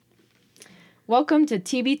Welcome to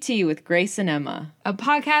TBT with Grace and Emma, a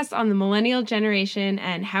podcast on the Millennial generation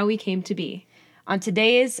and how we came to be. On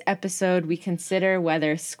today's episode, we consider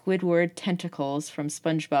whether Squidward Tentacles from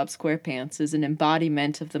SpongeBob SquarePants is an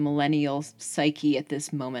embodiment of the Millennial psyche at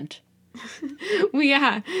this moment. We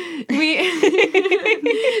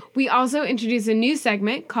also introduce a new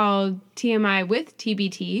segment called TMI with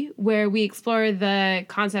TBT, where we explore the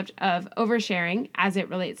concept of oversharing as it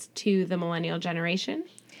relates to the Millennial generation.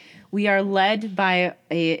 We are led by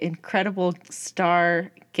an incredible star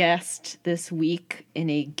guest this week in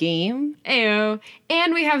a game. Ayo.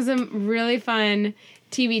 And we have some really fun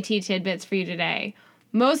TBT tidbits for you today.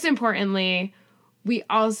 Most importantly, we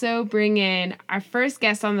also bring in our first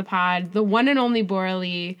guest on the pod, the one and only Bora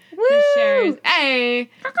Lee,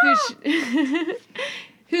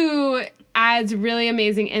 who adds really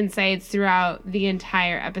amazing insights throughout the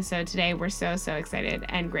entire episode today. We're so excited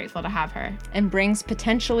and grateful to have her. And brings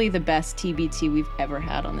potentially the best TBT we've ever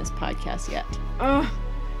had on this podcast yet. Oh,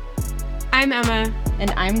 I'm Emma.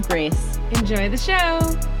 And I'm Grace. Enjoy the show.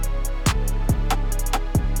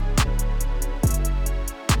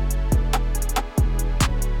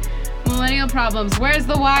 Millennial problems. Where's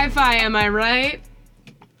the Wi-Fi, am I right?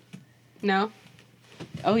 No?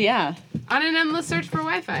 Oh, yeah. On an endless search for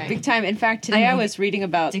Wi-Fi. Big time. In fact, today I was reading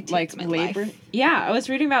about labor. Life. Yeah, I was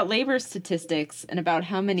reading about labor statistics and about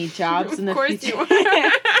how many jobs in the future. Of course you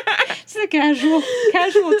are. It's a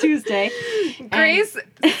casual Tuesday. Grace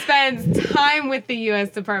spends time with the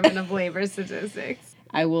U.S. Department of Labor Statistics.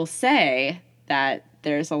 I will say that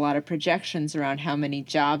there's a lot of projections around how many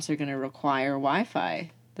jobs are going to require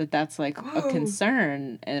Wi-Fi. That's like a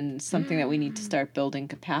concern and something that we need to start building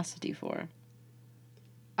capacity for.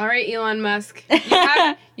 All right, Elon Musk,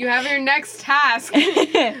 you have your next task.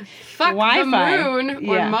 Fuck Wi-Fi. The moon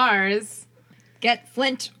or Mars. Get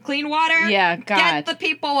Flint clean water. Yeah, God. Get the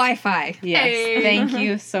people Wi-Fi. Yes, Hey. Thank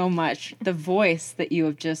you so much. The voice that you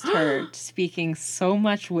have just heard speaking so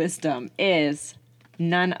much wisdom is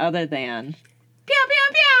none other than... Pew,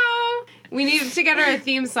 pew, pew. We need to get our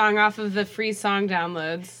theme song off of the free song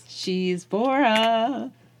downloads. She's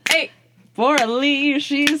Bora. Hey. Bora Lee,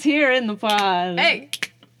 she's here in the pod. Hey.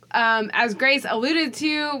 As Grace alluded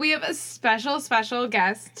to, we have a special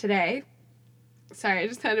guest today. Sorry, I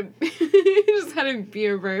just had a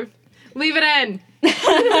beer burp. Leave it in.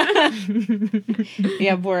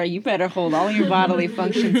 Yeah, Bora, you better hold all your bodily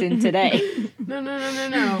functions in today.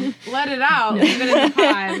 No. Let it out. Leave it in the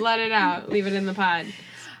pod. Let it out. Leave it in the pod.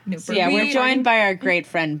 So yeah, we're joined by our great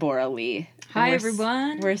friend Bora Lee. Hi,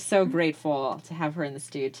 everyone. We're so grateful to have her in the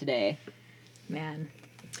studio today. Man,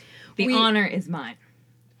 the honor is mine.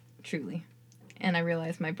 Truly. And I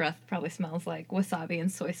realize my breath probably smells like wasabi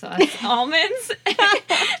and soy sauce almonds.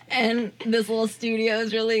 And this little studio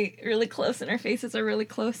is really, really close, and our faces are really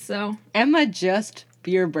close, so... Emma just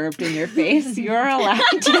beer burped in your face. You're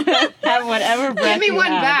allowed to have whatever breath Give me you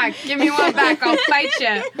one have. back. Give me one back. I'll fight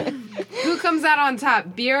you. Who comes out on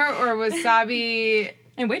top, beer or wasabi?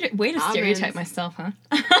 And way to stereotype myself, huh?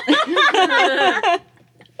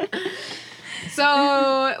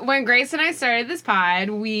 So when Grace and I started this pod,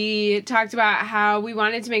 we talked about how we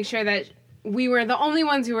wanted to make sure that we were the only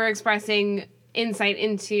ones who were expressing insight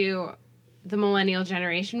into the millennial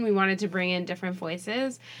generation. We wanted to bring in different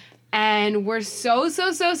voices. And we're so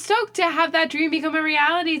stoked to have that dream become a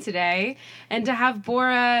reality today and to have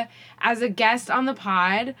Bora as a guest on the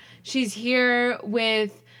pod. She's here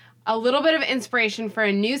with a little bit of inspiration for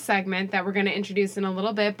a new segment that we're going to introduce in a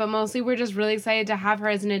little bit, but mostly we're just really excited to have her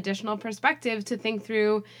as an additional perspective to think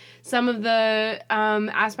through some of the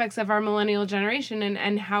aspects of our millennial generation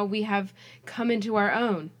and how we have come into our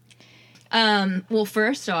own. Well,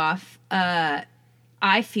 first off,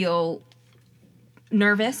 I feel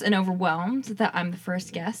nervous and overwhelmed that I'm the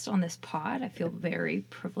first guest on this pod. I feel very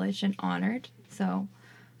privileged and honored. So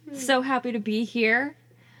happy to be here.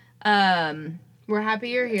 We're happy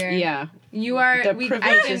you're here. Yeah. You are... The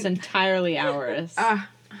privilege is entirely ours.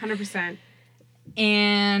 100%.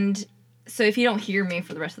 And so if you don't hear me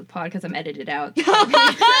for the rest of the pod, because I'm edited out.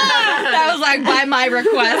 That was like by my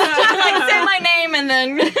request. Like say my name and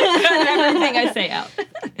then everything I say out.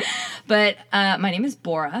 But my name is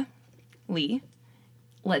Bora Lee.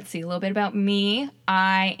 Let's see a little bit about me.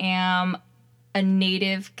 I am a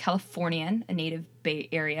native Californian, a native Bay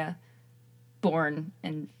Area, born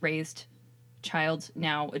and raised child,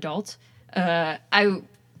 now adult. I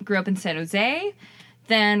grew up in San Jose,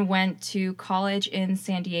 then went to college in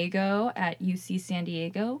San Diego at UC San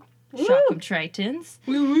Diego. Shock 'em Tritons.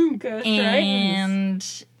 Woo-woo, go And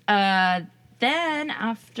then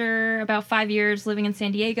after about 5 years living in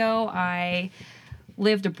San Diego, I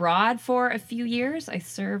lived abroad for a few years. I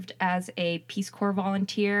served as a Peace Corps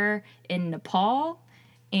volunteer in Nepal.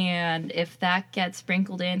 And if that gets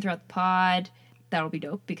sprinkled in throughout the pod, that'll be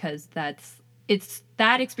dope, because that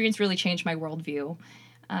experience really changed my worldview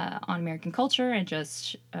on American culture and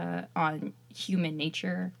just on human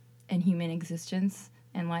nature and human existence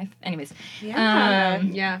and life. Anyways.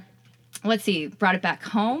 Yeah. Let's see. Brought it back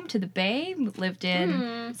home to the Bay. Lived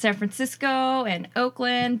in San Francisco and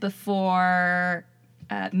Oakland before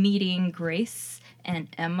meeting Grace and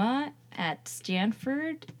Emma at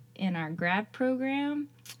Stanford in our grad program.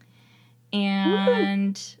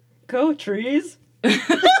 And Go trees.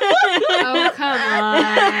 Oh, come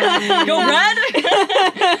on. Go red.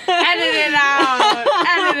 Edit it out.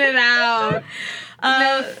 Edit it out.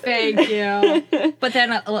 No, thank you. But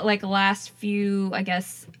then, like, last few, I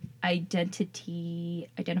guess,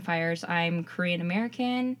 identifiers. I'm Korean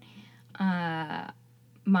American.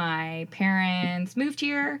 My parents moved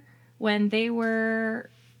here when they were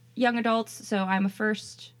young adults, so I'm I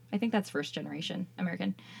think that's first generation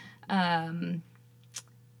American.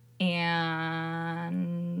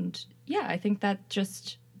 And yeah, I think that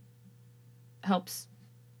just helps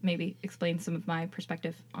maybe explain some of my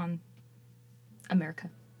perspective on America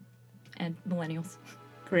and millennials.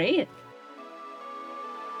 Great.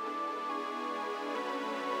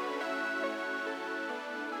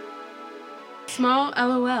 Small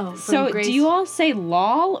LOL. So, do you all say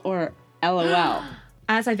lol or LOL?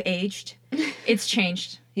 As I've aged, it's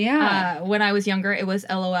changed. Yeah. When I was younger, it was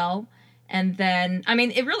LOL. And then, I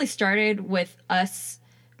mean, it really started with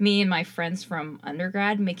me and my friends from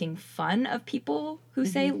undergrad making fun of people who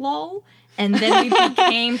say lol. And then we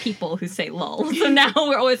became people who say lol. So now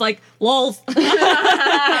we're always like, lols.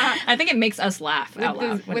 I think it makes us laugh out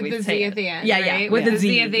loud when we the say Z it. at the end. Yeah, right? yeah. With the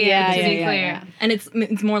Z at the Yeah, end, to be yeah, clear. yeah. And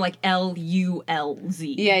it's more like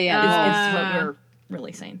LULZ. Yeah, yeah. Is what we're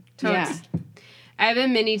really saying. Totes. I have a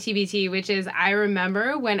mini TBT, which is I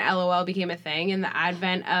remember when LOL became a thing in the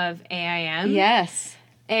advent of AIM. Yes.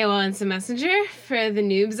 AOL Instant Messenger for the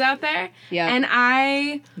noobs out there. Yeah. And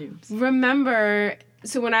I remember,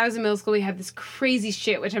 so when I was in middle school, we had this crazy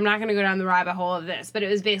shit, which I'm not going to go down the rabbit hole of this, but it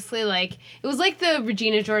was basically like, it was like the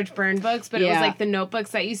Regina George Byrne books, but it was like the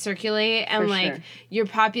notebooks that you circulate, and your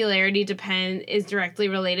popularity is directly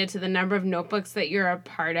related to the number of notebooks that you're a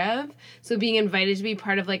part of. So being invited to be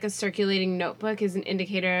part of like a circulating notebook is an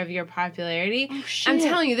indicator of your popularity. Oh, shit. I'm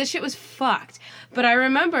telling you, this shit was fucked. But I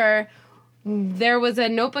remember there was a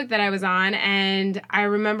notebook that I was on, and I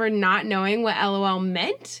remember not knowing what LOL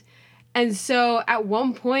meant. And so at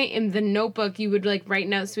one point in the notebook, you would like write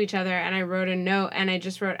notes to each other, and I wrote a note, and I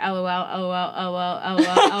just wrote LOL, LOL, LOL, LOL,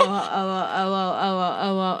 LOL,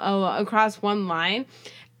 LOL, LOL across one line.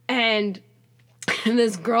 And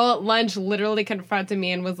this girl at lunch literally confronted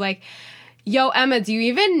me and was like, yo, Emma, do you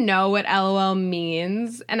even know what LOL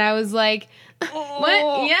means? And I was like,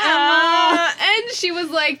 what? Yeah. And she was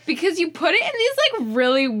like, because you put it in these like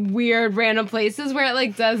really weird random places where it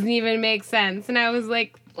like doesn't even make sense. And I was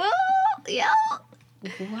like, well, yeah.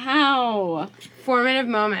 Wow. Formative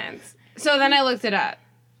moments. So then I looked it up.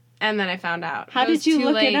 And then I found out. How did you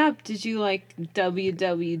look it up? Did you like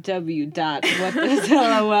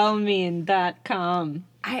www.whatdoeslolmean.com?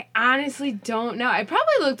 I honestly don't know. I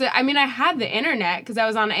probably looked at, I mean, I had the internet because I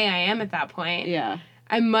was on AIM at that point. Yeah.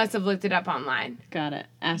 I must have looked it up online. Got it.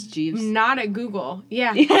 Ask Jeeves. Not at Google.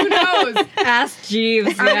 Yeah, who knows? Ask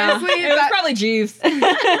Jeeves. Honestly, it was probably Jeeves.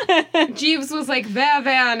 Jeeves was like,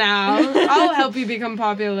 there now. I'll help you become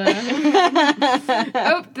popular.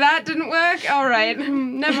 Oh, that didn't work? All right.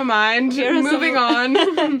 Never mind. Moving on.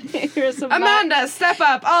 Amanda, step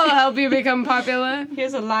up. I'll help you become popular.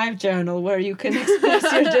 Here's a live journal where you can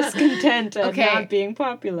express your discontent at not being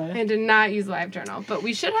popular. I did not use LiveJournal, but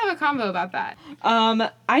we should have a convo about that.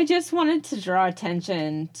 I just wanted to draw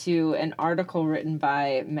attention to an article written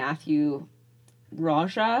by Matthew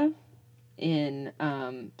Raja in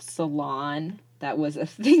Salon that was a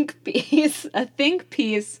think piece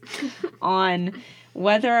on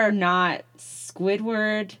whether or not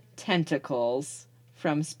Squidward Tentacles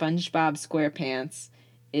from SpongeBob SquarePants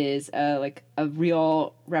is a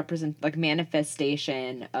real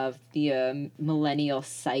manifestation of the millennial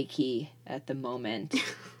psyche at the moment.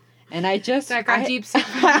 And I just thought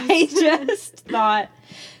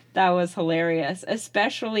that was hilarious,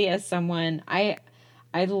 especially as someone I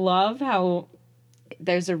love how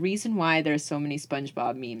there's a reason why there's so many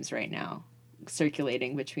SpongeBob memes right now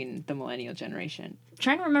circulating between the millennial generation. I'm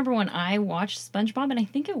trying to remember when I watched SpongeBob, and I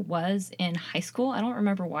think it was in high school. I don't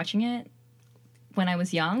remember watching it when I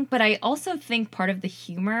was young, but I also think part of the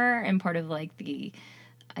humor and part of like the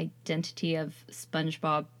identity of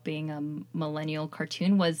SpongeBob being a millennial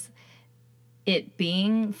cartoon was it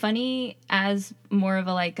being funny as more of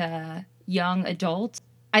a young adult.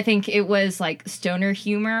 I think it was like stoner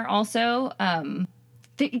humor also.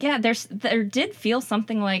 There did feel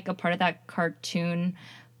something like a part of that cartoon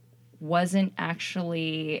wasn't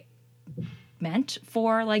actually meant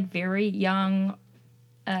for like very young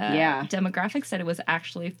demographics, that it was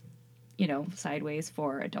actually, sideways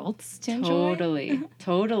for adults to enjoy.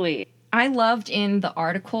 Totally. I loved in the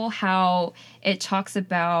article how it talks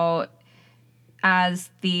about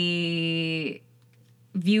as the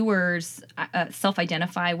viewers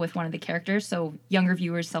self-identify with one of the characters. So younger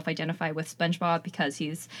viewers self-identify with SpongeBob because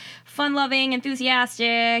he's fun-loving,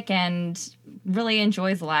 enthusiastic, and really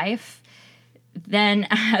enjoys life. Then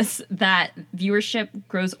as that viewership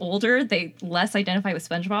grows older, they less identify with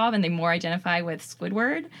SpongeBob and they more identify with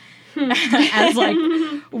Squidward. As like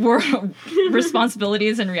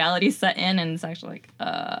responsibilities and reality set in, and it's actually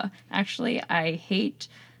actually I hate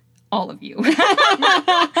all of you.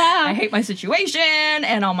 I hate my situation,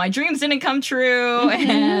 and all my dreams didn't come true,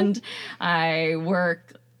 and I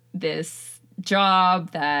work this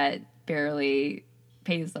job that barely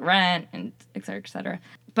pays the rent, and et cetera, et cetera.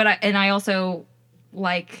 But I also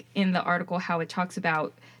like in the article how it talks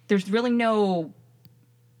about there's really no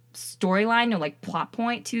storyline, no like plot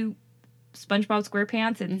point to SpongeBob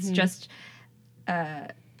SquarePants. It's just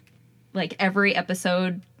like every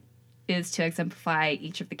episode is to exemplify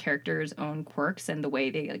each of the characters' own quirks and the way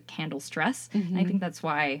they like handle stress. And I think that's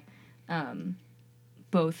why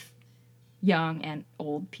both young and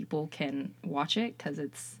old people can watch it, because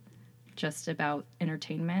it's just about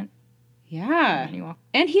entertainment. Yeah.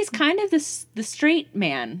 And he's kind of the straight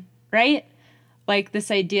man, right? Like this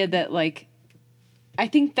idea that like, I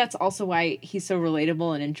think that's also why he's so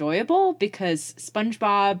relatable and enjoyable, because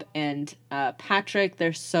SpongeBob and Patrick,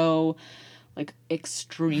 they're so like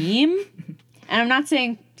extreme. And I'm not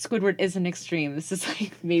saying Squidward isn't extreme. This is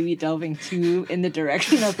like maybe delving too in the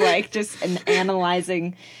direction of like just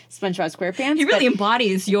analyzing SpongeBob SquarePants. He really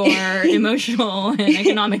embodies your emotional and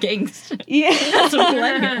economic angst. Yeah. That's what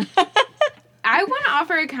Millennial. I want to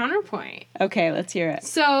offer a counterpoint. Okay, let's hear it.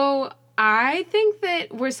 So I think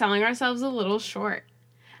that we're selling ourselves a little short.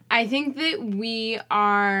 I think that we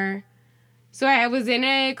are... So I was in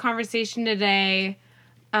a conversation today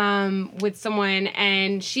with someone,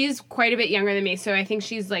 and she's quite a bit younger than me. So I think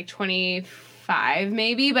she's like 25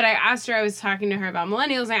 maybe. But I asked her, I was talking to her about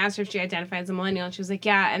millennials. And I asked her if she identified as a millennial. And she was like,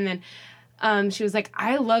 yeah. And then she was like,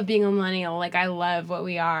 I love being a millennial. Like, I love what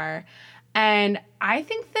we are. And I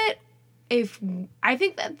think that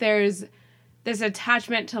there's this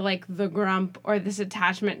attachment to like the grump, or this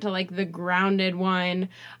attachment to like the grounded one.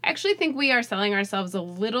 I actually think we are selling ourselves a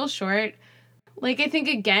little short. Like, I think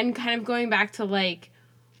again, kind of going back to like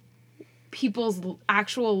people's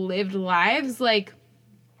actual lived lives, like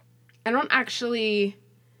I don't actually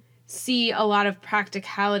see a lot of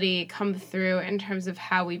practicality come through in terms of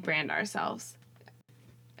how we brand ourselves.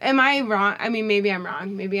 Am I wrong? I mean, maybe I'm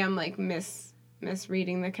wrong. Maybe I'm like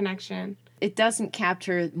misreading the connection. It doesn't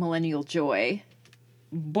capture millennial joy.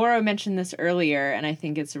 Bora mentioned this earlier, and I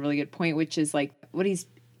think it's a really good point, which is like what he's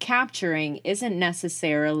capturing isn't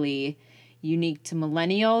necessarily unique to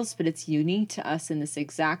millennials, but it's unique to us in this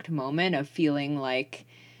exact moment of feeling like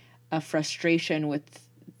a frustration with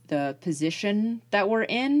the position that we're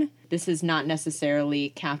in. This is not necessarily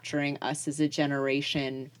capturing us as a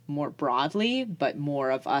generation more broadly, but more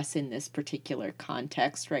of us in this particular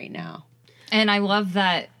context right now. And I love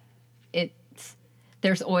that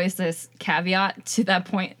there's always this caveat to that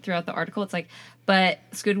point throughout the article. It's like, but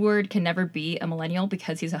Squidward can never be a millennial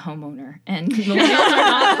because he's a homeowner, and millennials are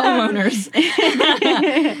not homeowners.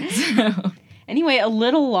 So. Anyway, a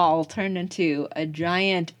little lol turned into a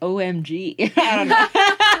giant OMG. I don't know.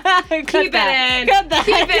 Keep it in. Cut that.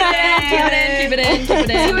 Keep it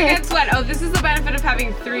in. Two against one. Oh, this is the benefit of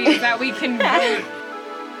having three, is that we can vote.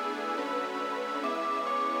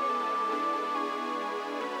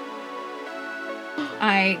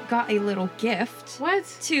 I got a little gift. What?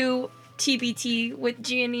 To TBT with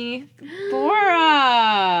Gianni.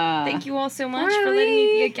 Bora! Thank you all so much Bora for letting me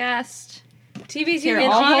Lee. be a guest. TBT Here, in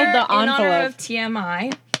I'll hold honor. the In honor envelope. of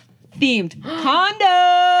TMI. Themed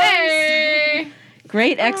condoms! Hey!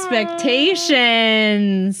 Great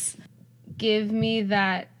expectations. Give me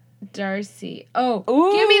that Darcy. Oh,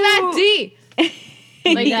 Ooh. give me that D.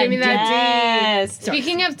 Like, give me that D. Yes.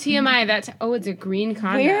 Speaking of TMI, it's a green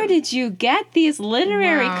condom. Where did you get these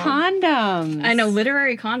literary Wow. condoms? I know,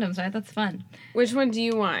 literary condoms, right? That's fun. Which one do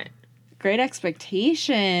you want? Great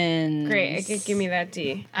expectations. Great. Give me that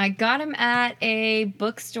D. I got him at a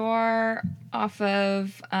bookstore off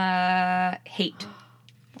of Hate.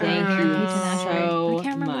 Thank Here in you Houston, Ashbury. so I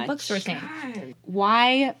can't remember much. the bookstore's name. God.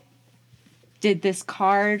 Why did this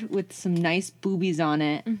card with some nice boobies on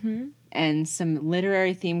it and some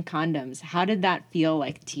literary themed condoms, how did that feel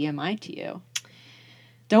like TMI to you?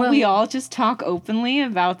 Don't we all just talk openly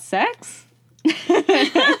about sex?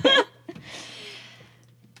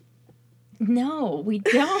 No, we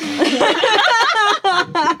don't.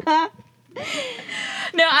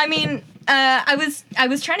 No, I mean, I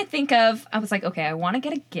was trying to think of, I was like, okay, I want to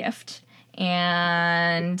get a gift,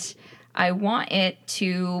 and I want it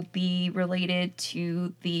to be related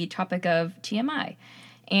to the topic of TMI.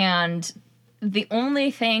 And the only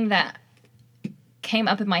thing that came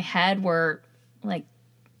up in my head were, like,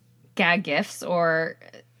 gag gifts, or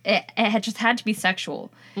it had just had to be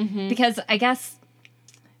sexual. Because I guess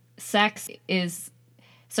sex is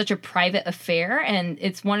such a private affair, and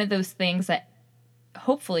it's one of those things that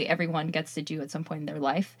hopefully everyone gets to do at some point in their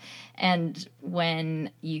life. And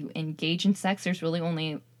when you engage in sex, there's really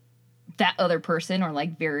only that other person, or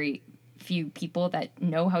like very few people that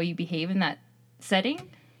know how you behave in that setting,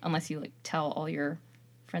 unless you like tell all your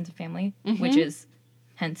friends and family, which is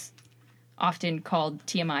hence often called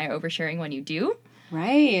TMI, oversharing when you do.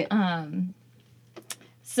 Right.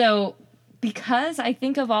 So because I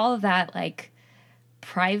think of all of that, like,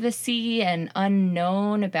 privacy and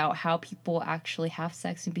unknown about how people actually have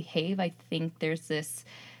sex and behave, I think there's this,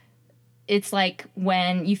 it's like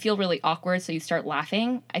when you feel really awkward, so you start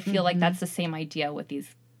laughing. I feel like that's the same idea with these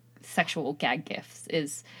sexual gag gifts,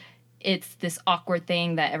 is it's this awkward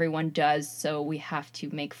thing that everyone does, so we have to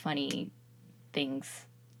make funny things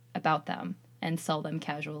about them and sell them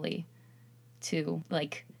casually to,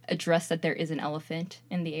 like, address that there is an elephant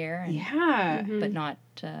in the air, and, but not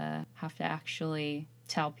have to actually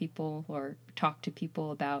tell people or talk to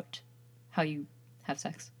people about how you have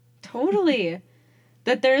sex. Totally.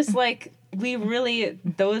 That there's like, we really,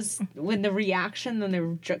 those, when the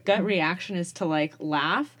gut reaction is to like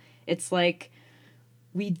laugh, it's like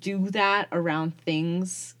we do that around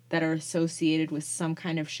things that are associated with some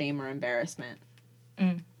kind of shame or embarrassment.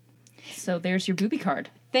 So there's your booby card.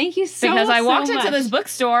 Thank you so much. Because I walked into this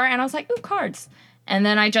bookstore and I was like, ooh, cards. And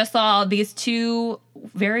then I just saw these two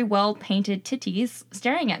very well painted titties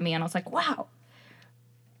staring at me, and I was like, wow.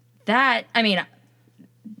 That, I mean,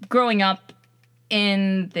 growing up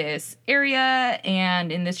in this area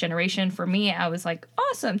and in this generation, for me, I was like,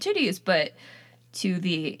 awesome, titties. But to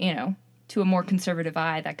the, to a more conservative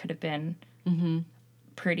eye, that could have been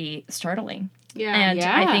pretty startling. Yeah. And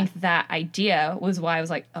I think that idea was why I was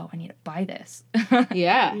like, oh, I need to buy this.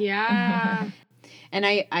 Yeah. Yeah. And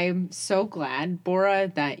I'm so glad, Bora,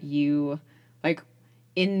 that you, like,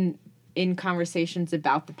 in conversations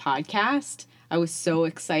about the podcast, I was so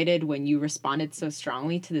excited when you responded so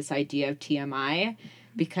strongly to this idea of TMI,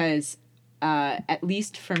 because at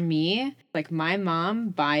least for me, like, my mom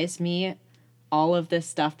buys me all of this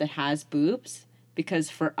stuff that has boobs, because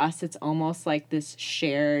for us it's almost like this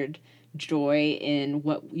shared joy in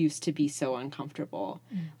what used to be so uncomfortable.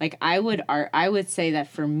 Like, I would say that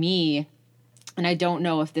for me, and I don't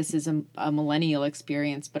know if this is a millennial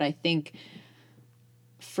experience, but I think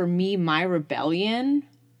for me, my rebellion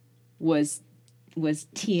was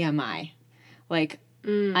TMI. Like,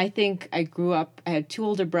 I think I grew up, I had two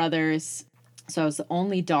older brothers, so I was the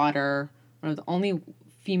only daughter, one of the only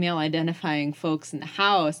female identifying folks in the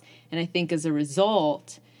house, and I think as a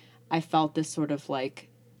result, I felt this sort of like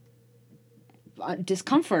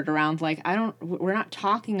discomfort around, like, we're not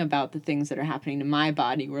talking about the things that are happening to my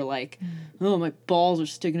body. We're like, oh, my balls are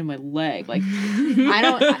sticking to my leg. Like, I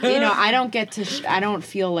don't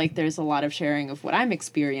feel like there's a lot of sharing of what I'm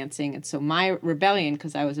experiencing. And so my rebellion,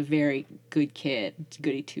 because I was a very good kid,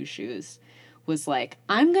 goody two shoes, was like,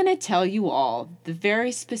 I'm going to tell you all the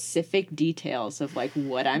very specific details of, like,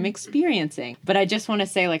 what I'm experiencing. But I just want to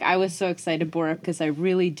say, like, I was so excited, Bora, because I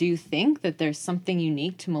really do think that there's something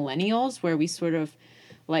unique to millennials where we sort of,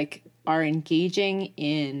 like, are engaging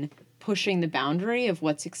in pushing the boundary of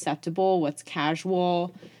what's acceptable, what's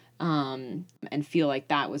casual, and feel like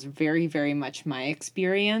that was very, very much my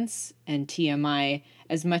experience. And TMI,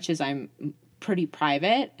 as much as I'm pretty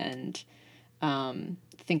private and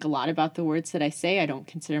think a lot about the words that I say, I don't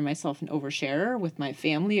consider myself an oversharer with my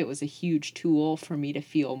family. It was a huge tool for me to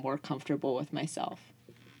feel more comfortable with myself.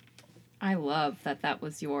 I love that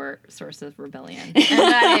was your source of rebellion. And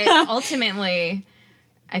that it ultimately,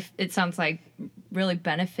 it sounds like, really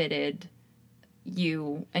benefited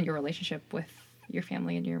you and your relationship with your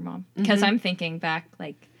family and your mom. Because I'm thinking back,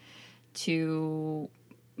 like, to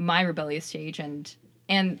my rebellious stage,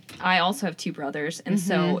 and I also have 2 brothers, and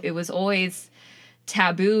so it was always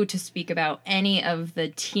taboo to speak about any of the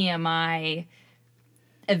TMI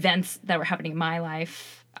events that were happening in my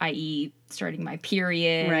life, i.e. starting my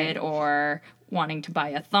period or wanting to buy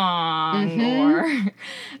a thong or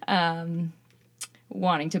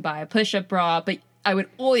wanting to buy a push-up bra, but I would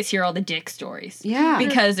always hear all the dick stories. Yeah.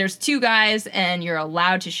 Because there's 2 guys and you're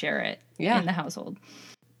allowed to share it in the household.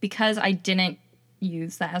 Because I didn't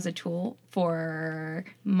use that as a tool for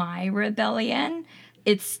my rebellion,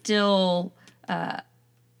 it's still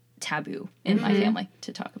taboo in my family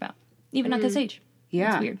to talk about, even at this age.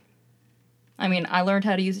 Yeah. It's weird. I mean, I learned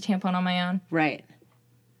how to use a tampon on my own. Right.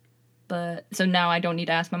 But so now I don't need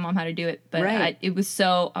to ask my mom how to do it. But I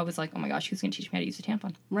was like, oh my gosh, who's going to teach me how to use a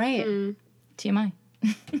tampon? Right. TMI.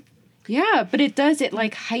 Yeah, but it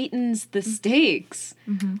like heightens the stakes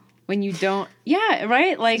when you don't. Yeah,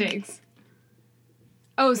 right? Like. Stakes.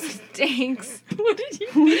 Oh, stinks. What did you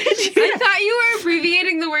I thought you were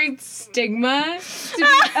abbreviating the word stigma to be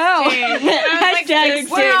stinks. I was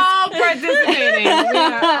like, we're all participating. We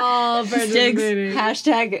are all participating.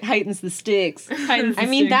 Hashtag heightens the stakes. I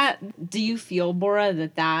mean, do you feel, Bora,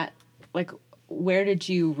 that, like, where did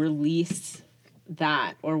you release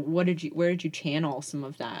that? Or where did you channel some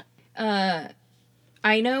of that?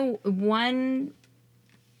 I know one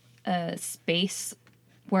space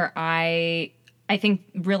where I think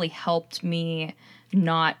really helped me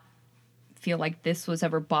not feel like this was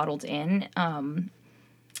ever bottled in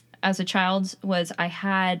as a child was I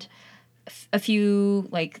had a few,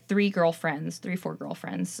 like 3, 4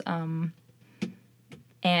 girlfriends, and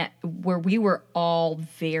where we were all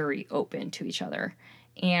very open to each other.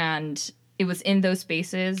 And it was in those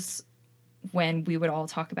spaces when we would all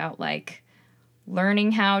talk about, like,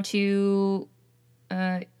 learning how to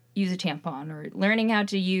use a tampon, or learning how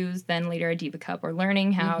to use then later a Diva cup, or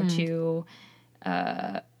learning how to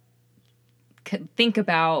think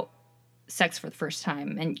about sex for the first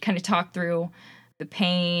time and kind of talk through the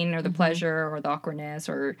pain or the pleasure or the awkwardness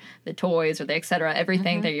or the toys or the et cetera,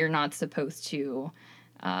 everything that you're not supposed to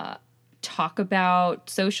talk about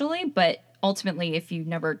socially. But ultimately, if you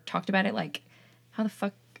never talked about it, like, how the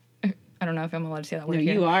fuck, I don't know if I'm allowed to say that word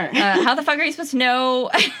here. You are. How the fuck are you supposed to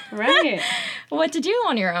know Right. what to do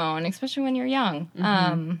on your own, especially when you're young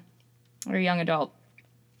or a young adult?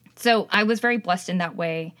 So I was very blessed in that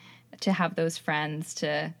way to have those friends,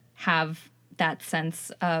 to have that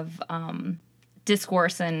sense of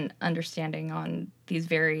discourse and understanding on these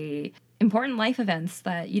very important life events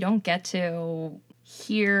that you don't get to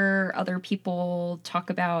hear other people talk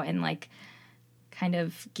about and, like, kind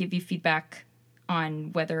of give you feedback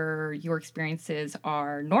on whether your experiences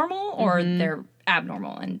are normal or they're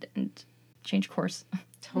abnormal, and change course.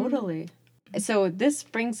 Totally. So this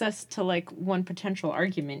brings us to, like, one potential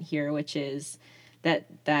argument here, which is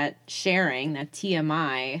that sharing, that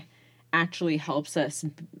TMI, actually helps us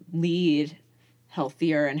lead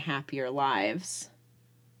healthier and happier lives.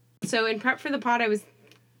 So in prep for the pod, I was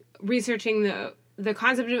researching the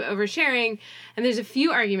concept of oversharing, and there's a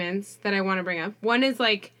few arguments that I want to bring up. One is,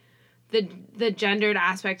 like, the gendered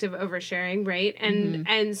aspect of oversharing, right?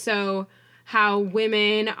 And so how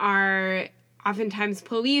women are oftentimes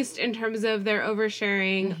policed in terms of their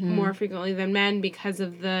oversharing more frequently than men because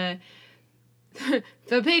of the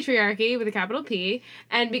patriarchy with a capital P,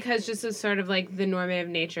 and because just of sort of, like, the normative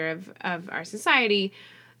nature of our society.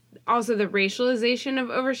 Also the racialization of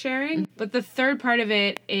oversharing. But the third part of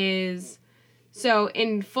it is, so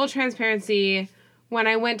in full transparency, when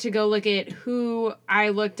I went to go look at who I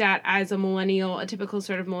looked at as a millennial, a typical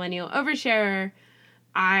sort of millennial oversharer,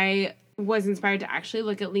 I was inspired to actually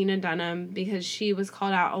look at Lena Dunham, because she was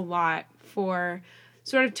called out a lot for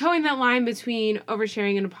sort of towing that line between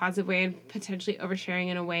oversharing in a positive way and potentially oversharing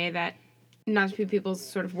in a way that, not to put people's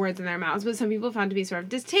sort of words in their mouths, but some people found to be sort of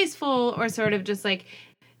distasteful, or sort of just, like,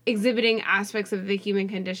 exhibiting aspects of the human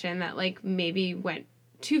condition that, like, maybe went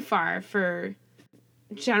too far for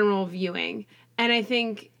general viewing. And I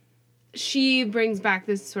think she brings back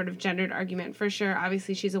this sort of gendered argument for sure.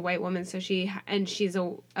 Obviously, she's a white woman, so she's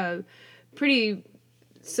a pretty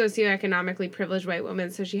socioeconomically privileged white woman,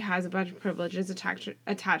 so she has a bunch of privileges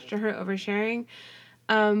attached to her oversharing.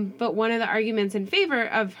 But one of the arguments in favor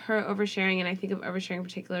of her oversharing, and I think of oversharing in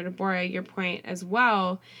particular to Bora, your point as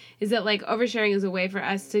well, is that, like, oversharing is a way for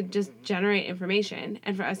us to just generate information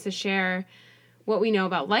and for us to share what we know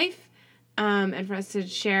about life, and for us to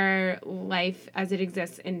share life as it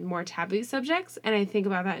exists in more taboo subjects. And I think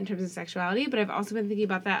about that in terms of sexuality, but I've also been thinking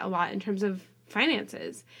about that a lot in terms of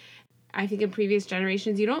finances. I think in previous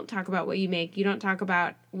generations, you don't talk about what you make. You don't talk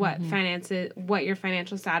about what finances, what your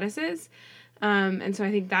financial status is. And so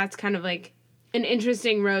I think that's kind of like an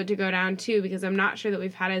interesting road to go down too, because I'm not sure that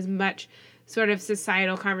we've had as much sort of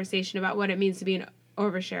societal conversation about what it means to be an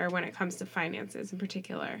overshare when it comes to finances in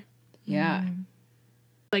particular. Yeah.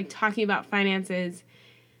 Like talking about finances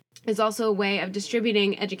is also a way of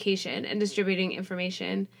distributing education and distributing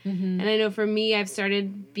information. Mm-hmm. And I know for me, I've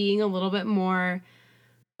started being a little bit more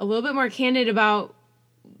candid about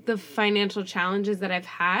the financial challenges that I've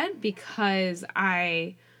had, because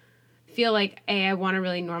I feel like A, I want to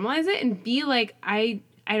really normalize it, and B, like I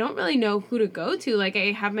don't really know who to go to. Like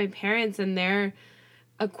I have my parents and they're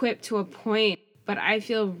equipped to a point, but I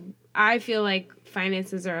feel like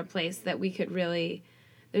finances are a place that we could really,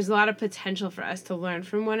 there's a lot of potential for us to learn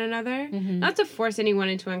from one another. Mm-hmm. Not to force anyone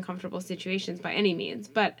into uncomfortable situations by any means,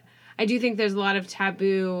 but I do think there's a lot of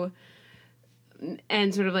taboo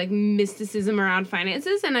and sort of like mysticism around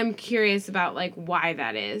finances, and I'm curious about like why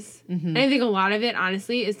that is. Mm-hmm. And I think a lot of it,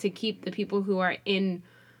 honestly, is to keep the people who are in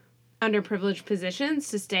underprivileged positions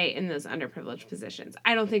to stay in those underprivileged positions.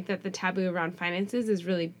 I don't think that the taboo around finances is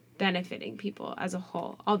really benefiting people as a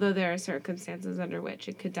whole, although there are circumstances under which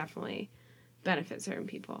it could definitely benefit certain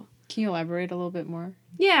people. Can you elaborate a little bit more?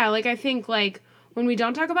 Yeah, like I think like when we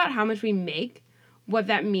don't talk about how much we make, what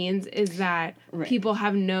that means is that Right. people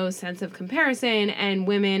have no sense of comparison, and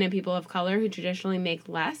women and people of color who traditionally make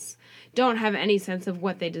less don't have any sense of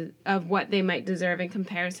what they might deserve in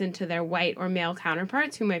comparison to their white or male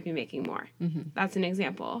counterparts who might be making more. Mm-hmm. That's an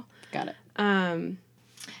example. Got it.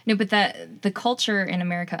 No, but the culture in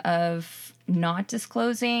America of not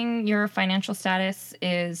disclosing your financial status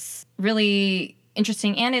is really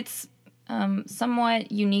interesting, and it's somewhat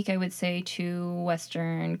unique, I would say, to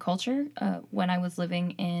Western culture. When I was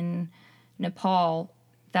living in Nepal,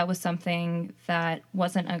 that was something that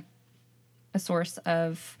wasn't a source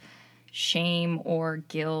of shame or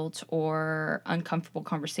guilt or uncomfortable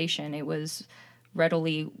conversation. It was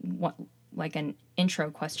readily like an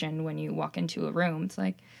intro question when you walk into a room. It's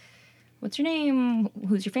like, what's your name?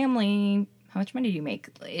 Who's your family? How much money do you make?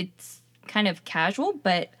 It's kind of casual,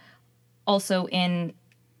 but also in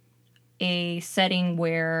a setting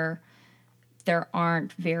where there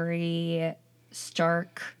aren't very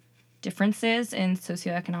stark differences in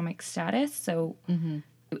socioeconomic status. So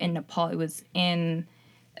in Nepal, it was in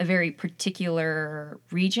a very particular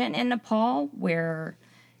region in Nepal where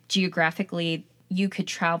geographically you could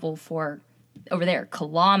travel for over there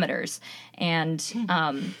kilometers, and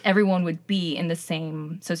everyone would be in the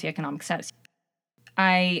same socioeconomic status.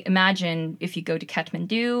 I imagine if you go to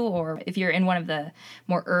Kathmandu or if you're in one of the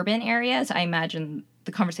more urban areas, I imagine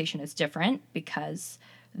the conversation is different because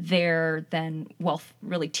there then wealth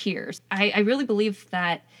really tiers. I really believe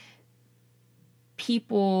that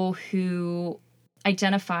people who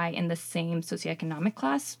identify in the same socioeconomic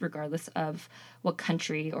class, regardless of what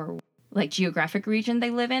country or like geographic region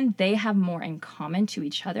they live in, they have more in common to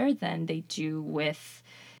each other than they do with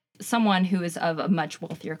someone who is of a much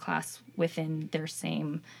wealthier class within their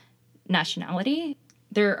same nationality.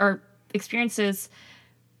 There are experiences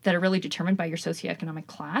that are really determined by your socioeconomic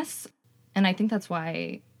class. And I think that's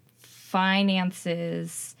why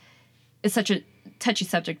finances is such a touchy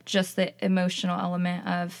subject, just the emotional element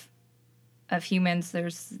of humans.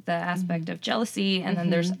 There's the aspect of jealousy, and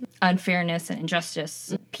then there's unfairness and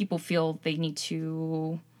injustice. People feel they need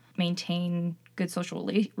to maintain good social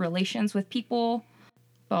relations with people,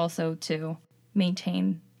 but also to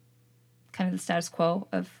maintain kind of the status quo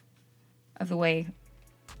of the way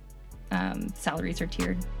salaries are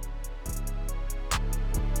tiered.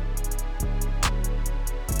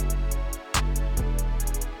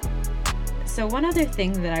 So one other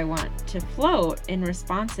thing that I want to float in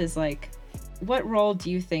response is like, what role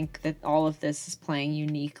do you think that all of this is playing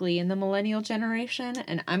uniquely in the millennial generation?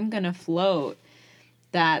 And I'm going to float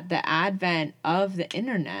that the advent of the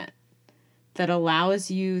internet that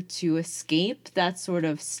allows you to escape that sort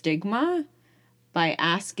of stigma by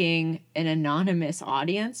asking an anonymous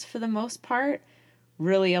audience for the most part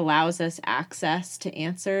really allows us access to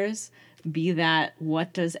answers, be that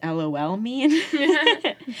what does LOL mean?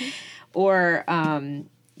 Or,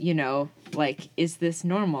 like, is this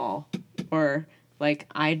normal? Or like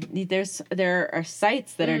there are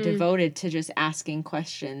sites that are devoted to just asking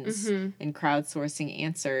questions and crowdsourcing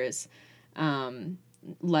answers,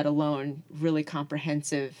 let alone really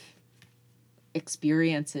comprehensive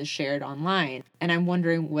experiences shared online. And I'm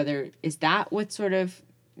wondering is that what sort of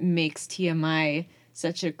makes TMI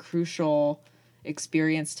such a crucial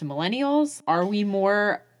experience to millennials? Are we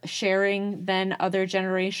more sharing than other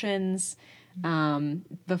generations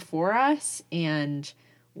before us? And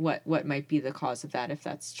what might be the cause of that, if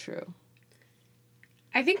that's true?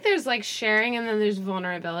 I think there's like sharing and then there's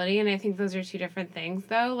vulnerability, and I think those are two different things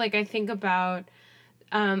though. Like I think about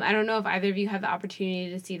I don't know if either of you had the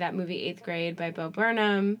opportunity to see that movie 8th Grade by Bo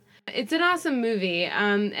Burnham. It's an awesome movie,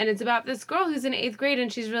 and it's about this girl who's in 8th grade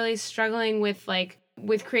and she's really struggling with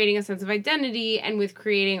creating a sense of identity and with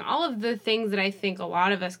creating all of the things that I think a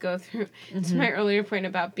lot of us go through. To my earlier point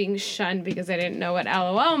about being shunned because I didn't know what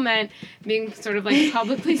LOL meant, being sort of like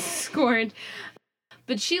publicly scorned.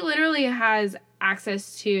 But she literally has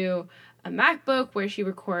access to a MacBook where she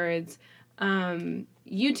records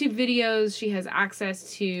YouTube videos. She has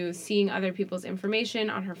access to seeing other people's information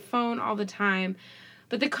on her phone all the time.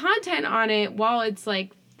 But the content on it, while it's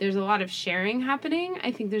like there's a lot of sharing happening,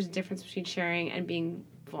 I think there's a difference between sharing and being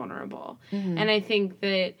vulnerable. And I think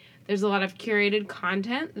that there's a lot of curated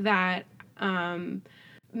content that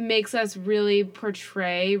makes us really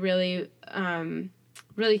portray really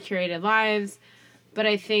curated lives. But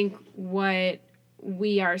I think what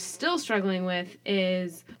we are still struggling with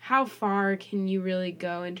is how far can you really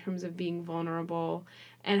go in terms of being vulnerable,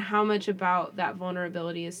 and how much about that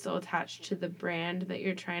vulnerability is still attached to the brand that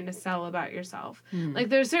you're trying to sell about yourself. Like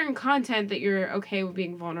there's certain content that you're okay with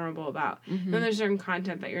being vulnerable about. Then there's certain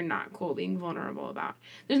content that you're not cool being vulnerable about.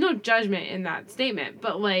 There's no judgment in that statement,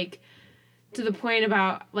 but like to the point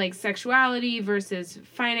about like sexuality versus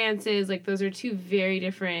finances, like those are two very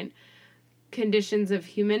different conditions of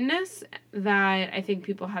humanness that I think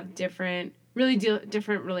people have different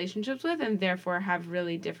relationships with, and therefore have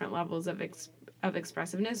really different levels of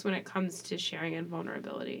expressiveness when it comes to sharing and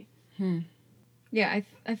vulnerability. Yeah,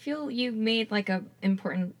 I feel you made like a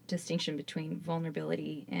important distinction between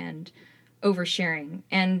vulnerability and oversharing.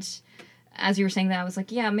 And as you were saying that, I was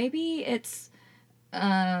like, yeah, maybe it's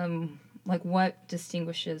like what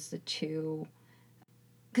distinguishes the two.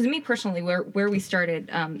 Because me personally, where we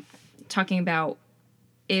started talking about,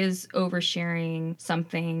 is oversharing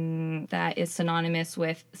something that is synonymous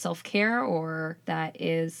with self-care or that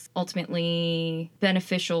is ultimately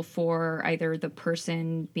beneficial for either the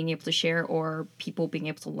person being able to share or people being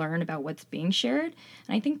able to learn about what's being shared.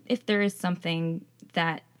 And I think if there is something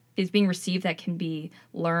that is being received that can be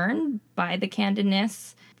learned by the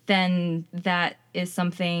candidness, then that is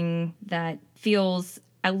something that feels,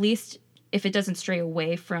 at least if it doesn't stray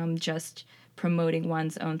away from just promoting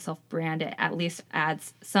one's own self-brand, it at least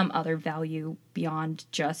adds some other value beyond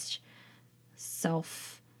just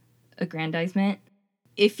self-aggrandizement.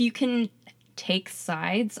 If you can take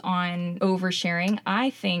sides on oversharing,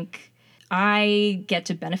 I think I get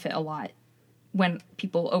to benefit a lot when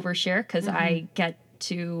people overshare, because I get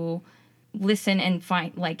to listen and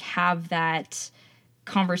have that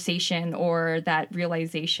conversation or that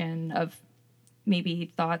realization of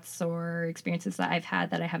maybe thoughts or experiences that I've had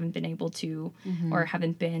that I haven't been able to, or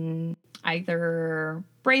haven't been either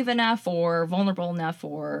brave enough or vulnerable enough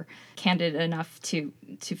or candid enough to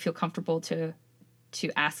feel comfortable to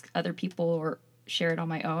ask other people or share it on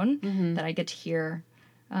my own, that I get to hear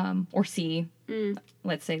or see,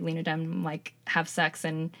 let's say Lena Dunham have sex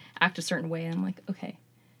and act a certain way, and I'm like, okay,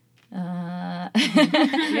 have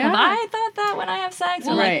I thought that when I have sex?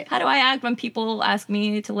 Or how do I act when people ask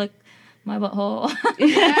me to lick my butthole?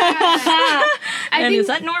 And is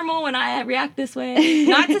that normal when I react this way?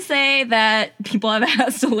 Not to say that people have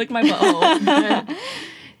asked to lick my butthole,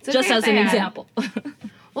 just as an example.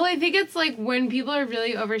 Well, I think it's like when people are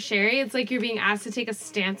really oversharing, it's like you're being asked to take a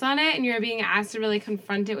stance on it, and you're being asked to really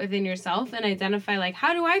confront it within yourself and identify, like,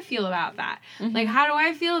 how do I feel about that? Like, how do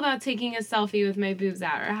I feel about taking a selfie with my boobs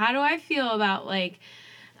out? Or how do I feel about, like,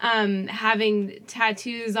 having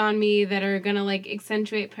tattoos on me that are gonna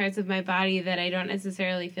accentuate parts of my body that I don't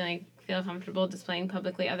necessarily feel comfortable displaying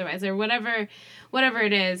publicly otherwise, or whatever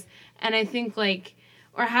it is. And I think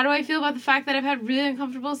or how do I feel about the fact that I've had really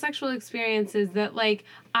uncomfortable sexual experiences that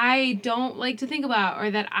I don't like to think about,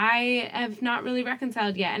 or that I have not really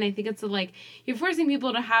reconciled yet. And I think it's you're forcing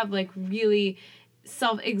people to have really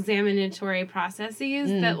self-examinatory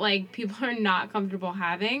processes that people are not comfortable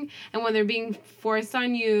having, and when they're being forced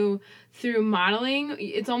on you through modeling,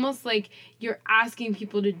 it's almost like you're asking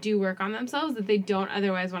people to do work on themselves that they don't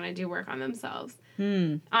otherwise want to do work on themselves.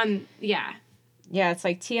 Yeah, it's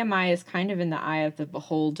like TMI is kind of in the eye of the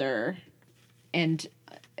beholder, and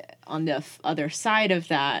on the other side of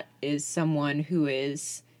that is someone who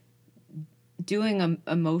is doing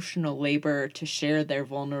emotional labor to share their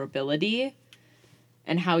vulnerability.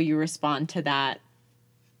 And how you respond to that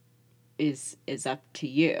is up to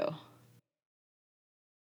you.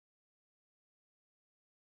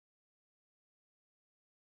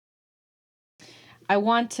 I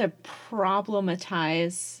want to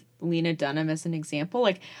problematize Lena Dunham as an example.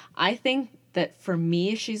 I think that for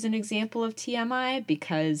me, she's an example of TMI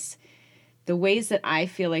because the ways that I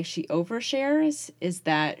feel like she overshares is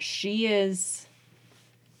that she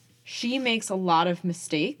makes a lot of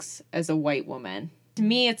mistakes as a white woman. To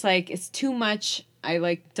me, it's like, it's too much. I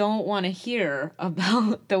like don't want to hear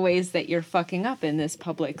about the ways that you're fucking up in this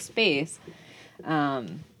public space.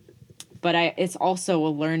 But it's also a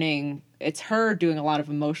learning, it's her doing a lot of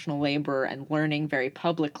emotional labor and learning very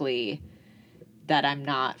publicly that I'm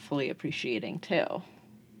not fully appreciating too.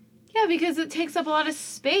 Yeah, because it takes up a lot of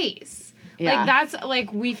space. Yeah. Like, that's,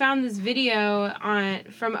 like, we found this video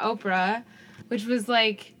from Oprah, which was,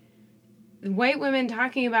 like, white women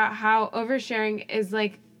talking about how oversharing is,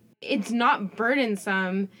 like, it's not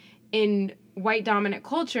burdensome in white dominant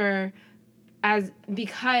culture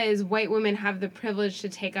because white women have the privilege to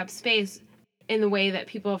take up space in the way that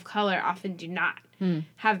people of color often do not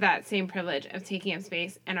have that same privilege of taking up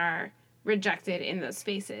space and are rejected in those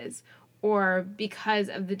spaces, or because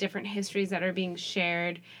of the different histories that are being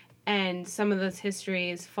shared, and some of those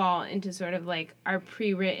histories fall into sort of like our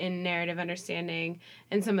pre-written narrative understanding,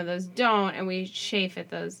 and some of those don't, and we chafe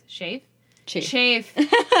at those. Chafe.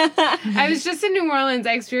 I was just in New Orleans.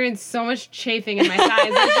 I experienced so much chafing in my thighs.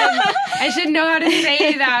 I should know how to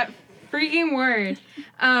say that freaking word.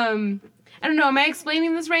 I don't know. Am I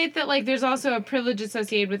explaining this right? That, like, there's also a privilege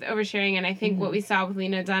associated with oversharing, and I think what we saw with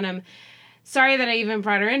Lena Dunham, sorry that I even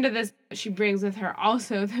brought her into this, but she brings with her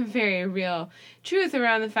also the very real truth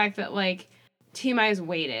around the fact that, like, TMI is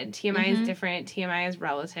weighted. TMI is different. TMI is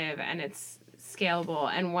relative, and it's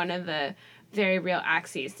scalable, and one of the very real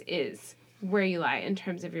axes is where you lie in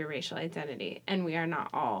terms of your racial identity, and we are not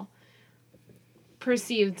all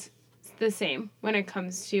perceived the same when it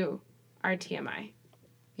comes to our TMI.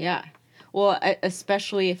 Yeah. Well,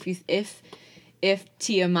 especially if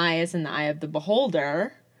TMI is in the eye of the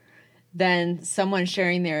beholder, then someone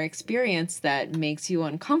sharing their experience that makes you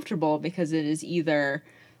uncomfortable because it is either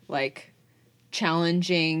like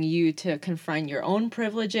challenging you to confront your own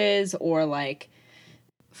privileges or like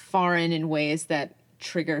foreign in ways that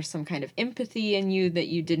trigger some kind of empathy in you that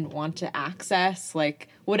you didn't want to access, like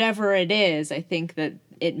whatever it is, I think that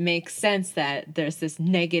it makes sense that there's this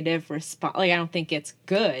negative response. Like, I don't think it's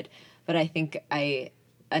good, but I think I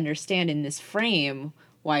understand in this frame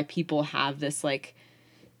why people have this, like,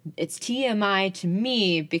 it's TMI to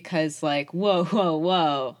me because, like,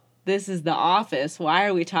 whoa, this is The Office. Why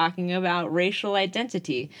are we talking about racial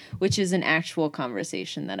identity? Which is an actual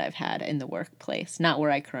conversation that I've had in the workplace, not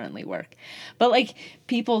where I currently work. But, like,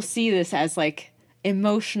 people see this as, like,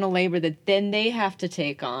 emotional labor that then they have to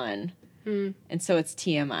take on. And so it's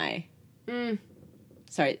TMI.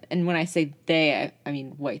 Sorry, and when I say they, I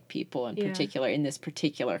mean white people in particular, in this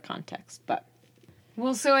particular context. But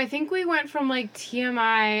well, so I think we went from, like,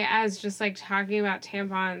 TMI as just, like, talking about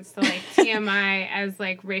tampons to, like, TMI as,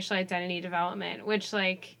 like, racial identity development, which,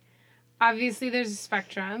 like, obviously there's a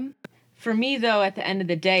spectrum. For me, though, at the end of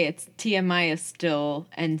the day, it's TMI is still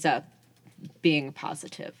ends up being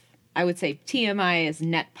positive. I would say TMI is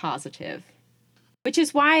net positive, which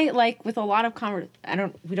is why, like, with a lot of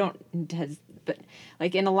but,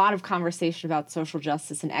 like, in a lot of conversation about social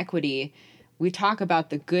justice and equity, we talk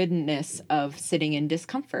about the goodness of sitting in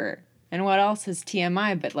discomfort. And what else is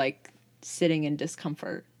TMI but, like, sitting in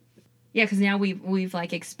discomfort? Yeah, because now we've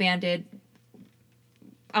like expanded,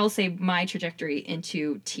 I'll say, my trajectory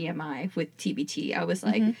into TMI with TBT. I was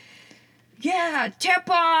like, yeah,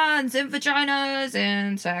 tampons and vaginas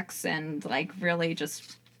and sex and, like, really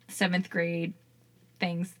just 7th grade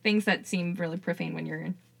things that seem really profane when you're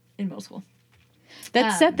in middle school.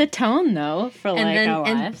 That set the tone, though, for, our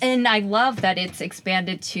lives. And I love that it's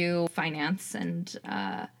expanded to finance and...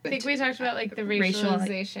 I think we talked about, like, the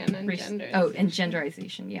racialization and gender. Oh, and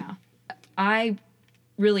genderization, yeah. I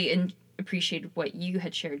really appreciated what you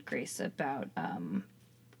had shared, Grace, about,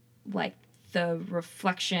 like, the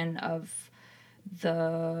reflection of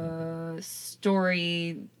the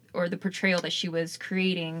story or the portrayal that she was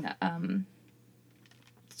creating,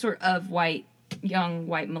 sort of young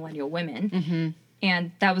white millennial women.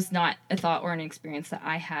 And that was not a thought or an experience that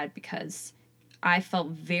I had because I felt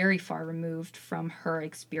very far removed from her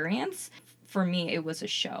experience. For me, it was a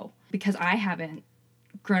show because I haven't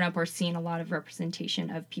grown up or seen a lot of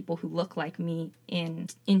representation of people who look like me in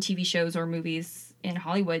TV shows or movies in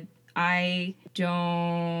Hollywood. I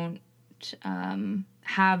don't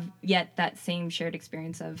have yet that same shared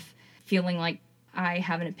experience of feeling like I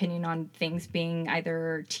have an opinion on things being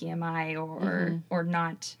either TMI or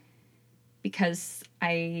not, because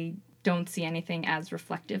I don't see anything as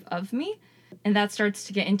reflective of me. And that starts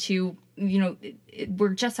to get into, we're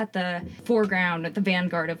just at the foreground, at the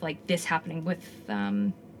vanguard of, like, this happening with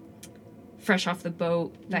Fresh Off the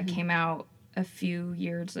Boat that came out a few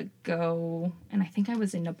years ago, and I think I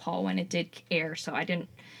was in Nepal when it did air, so I didn't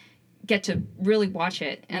get to really watch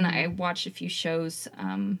it, and I watched a few shows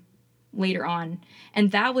later on,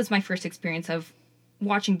 and that was my first experience of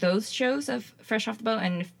watching those shows of Fresh Off the Boat.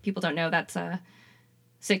 And if people don't know, that's a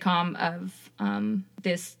sitcom of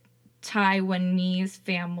this Taiwanese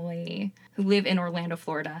family who live in Orlando,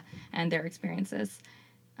 Florida, and their experiences.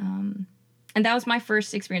 And that was my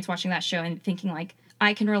first experience watching that show and thinking, like,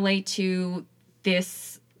 I can relate to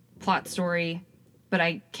this plot story, but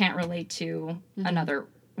I can't relate to another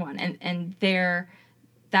one. And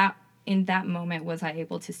in that moment was I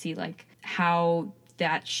able to see, like, how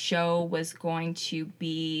that show was going to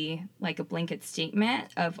be like a blanket statement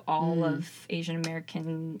of all of Asian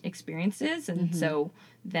American experiences. And so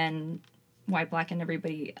then white, black, and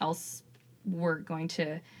everybody else were going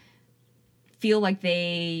to feel like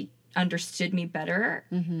they understood me better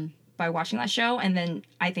by watching that show. And then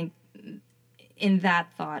I think in that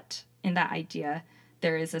idea,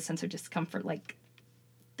 there is a sense of discomfort. Like,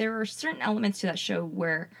 there are certain elements to that show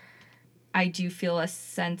where I do feel a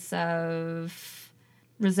sense of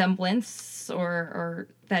resemblance or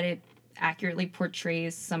that it accurately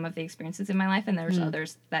portrays some of the experiences in my life, and there's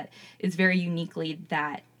others that is very uniquely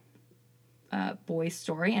that boy's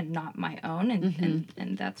story and not my own,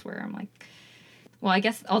 and that's where I'm like, well, I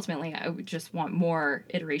guess ultimately I would just want more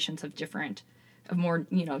iterations of more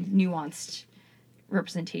nuanced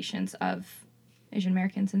representations of Asian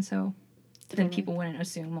Americans, and so then people wouldn't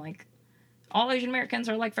assume like all Asian Americans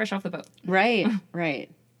are like Fresh Off the Boat. Right.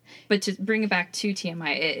 But to bring it back to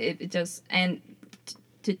TMI, it does, and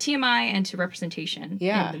to TMI and to representation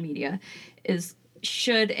in the media,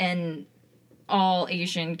 should an all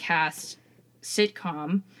Asian cast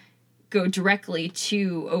sitcom go directly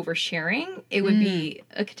to oversharing, it would be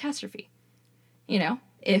a catastrophe. You know,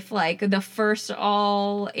 if like the first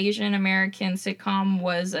all Asian American sitcom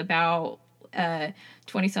was about a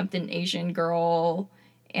 20-something Asian girl,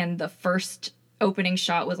 and the first opening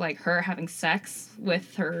shot was like her having sex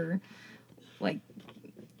with her like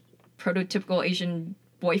prototypical Asian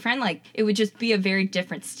boyfriend, like it would just be a very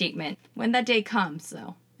different statement when that day comes,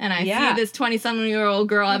 though. And I see this 20-something-year-old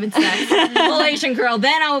girl having sex, little Asian girl,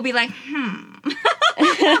 then I will be like,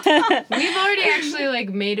 We've already actually like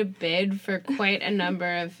made a bid for quite a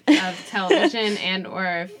number of television and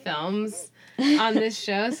or films on this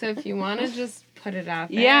show, so if you want to just put it out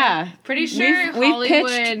there. Yeah. Pretty sure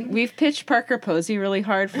Hollywood... We've pitched Parker Posey really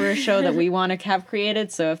hard for a show that we want to have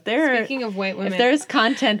created, so Speaking of white women... if there's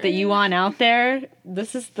content that you want out there,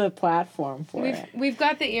 this is the platform for it. We've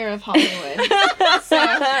got the ear of Hollywood. So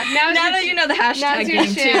now that you know the hashtag game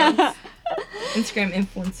too. Instagram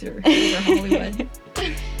influencer for Hollywood.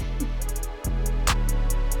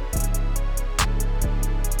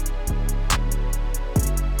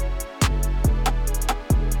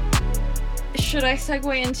 Should I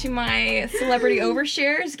segue into my celebrity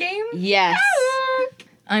overshares game? Yes.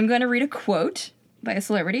 I'm going to read a quote by a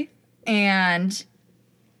celebrity, and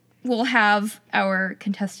we'll have our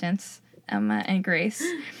contestants, Emma and Grace,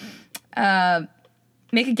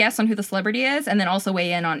 make a guess on who the celebrity is, and then also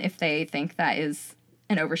weigh in on if they think that is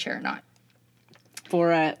an overshare or not.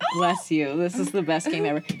 Bora, bless you. This is the best game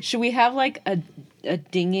ever. Should we have like a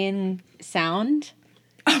ding-in sound?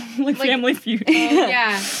 like Family Feud.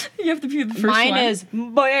 Yeah. You have to be the first Mine one. is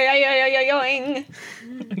boing.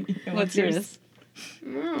 What's yours?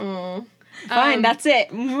 Oh. Fine, that's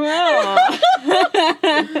it.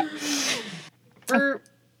 Burp.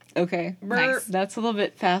 Okay. Nice. That's a little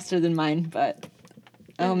bit faster than mine, but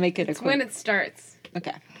I'll make it a quick. When it starts.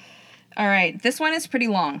 Okay. All right, this one is pretty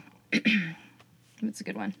long. It's a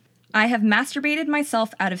good one. I have masturbated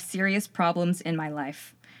myself out of serious problems in my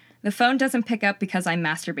life. The phone doesn't pick up because I'm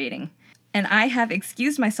masturbating. And I have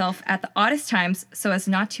excused myself at the oddest times so as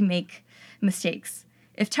not to make mistakes.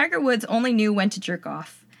 If Tiger Woods only knew when to jerk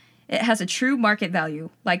off, it has a true market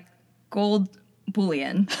value, like gold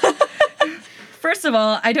bullion. First of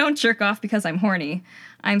all, I don't jerk off because I'm horny.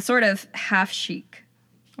 I'm sort of half chic,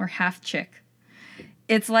 or half chick.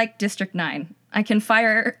 It's like District 9. I can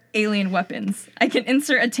fire alien weapons. I can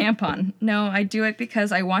insert a tampon. No, I do it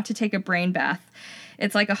because I want to take a brain bath.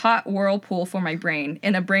 It's like a hot whirlpool for my brain,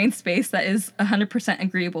 in a brain space that is 100%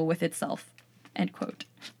 agreeable with itself. End quote.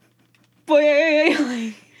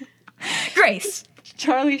 Boy. Grace.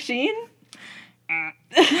 Charlie Sheen?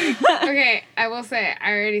 Okay, I will say,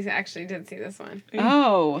 I already actually did see this one.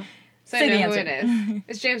 Oh. So I know who it is.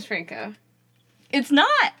 It's James Franco. It's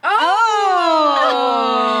not. Oh!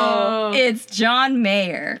 It's John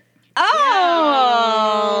Mayer.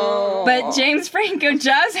 Oh! But James Franco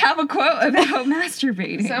does have a quote about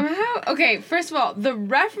masturbating. Somehow? Okay, first of all, the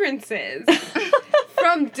references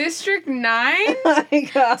from District 9? Oh my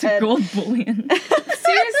god. It's gold bullion.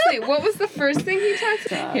 Seriously, what was the first thing he talked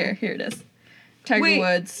about? Here it is. Tiger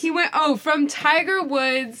Woods. He went, from Tiger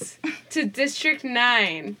Woods to District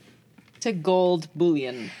 9. To gold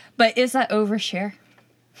bullion. But is that overshare?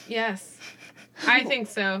 Yes. I think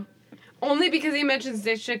so. Only because he mentions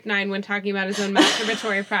District 9 when talking about his own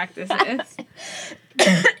masturbatory practices.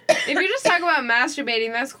 If you're just talking about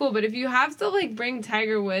masturbating, that's cool. But if you have to, like, bring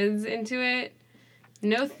Tiger Woods into it,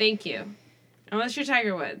 no thank you. Unless you're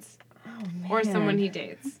Tiger Woods. Oh, man. Or someone he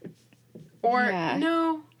dates. Or,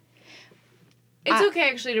 no. It's okay,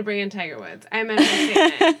 actually, to bring in Tiger Woods. I meant to say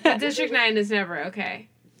that. But District 9 is never okay.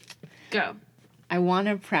 Go. I want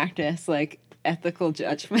to practice, like, ethical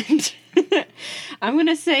judgment. I'm going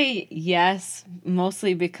to say yes,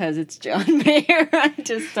 mostly because it's John Mayer. I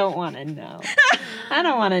just don't want to know. I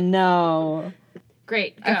don't want to know.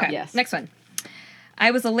 Great. Go. Okay, Yes. next one.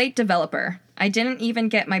 I was a late developer. I didn't even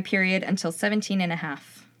get my period until 17 and a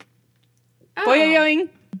half. Oh. Boing.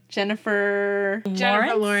 Jennifer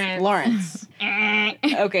Lawrence.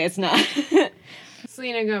 Okay, it's not.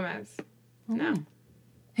 Selena Gomez. No.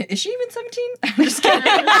 Is she even 17? I'm just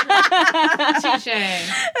kidding.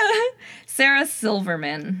 Touche. Sarah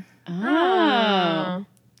Silverman. Oh. Oh.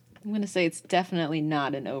 I'm going to say it's definitely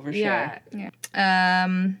not an overshare.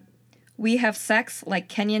 Yeah. We have sex like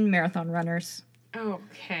Kenyan marathon runners.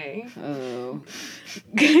 Okay. Oh.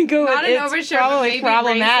 Not an it's overshare, probably but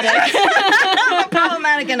maybe problematic.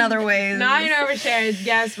 Problematic in other ways. Not an overshare.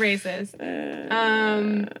 Yes, racist.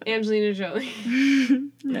 Angelina Jolie.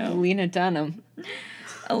 No. Lena Dunham.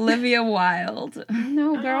 Olivia Wilde.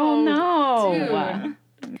 No, girl, no.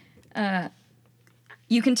 Dude.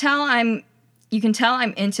 You can tell I'm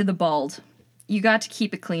into the bald. You got to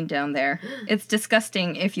keep it clean down there. It's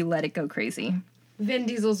disgusting if you let it go crazy. Vin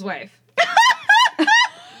Diesel's wife.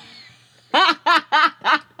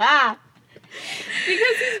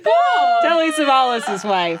 Because he's bald. Telly Savalas'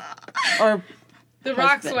 wife. Or The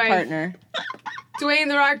Rock's wife. partner. Dwayne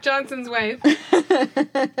The Rock Johnson's wife.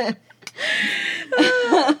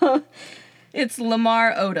 It's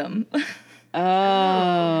Lamar Odom.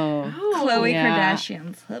 Oh. Chloe Yeah.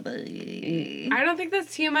 Kardashian's hubby. I don't think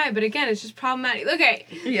that's TMI, but again, it's just problematic. Okay,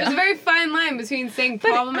 Yeah. there's a very fine line between saying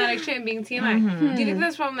problematic shit and being TMI. Do you think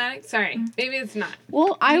that's problematic? Sorry, maybe it's not.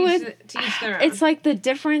 Well, I would. To each their own. It's like the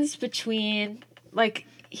difference between, like,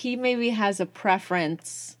 he maybe has a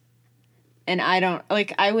preference, and I don't.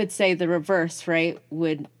 Like, I would say the reverse, right?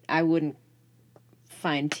 I wouldn't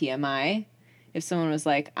find TMI if someone was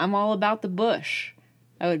like, I'm all about the bush.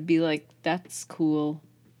 I would be like, that's cool.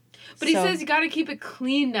 But he says you got to keep it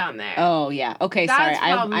clean down there. Oh, yeah. Okay, That's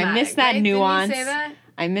sorry. I missed that right? nuance. Didn't he say that?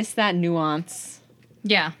 I missed that nuance.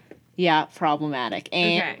 Yeah. Yeah, problematic.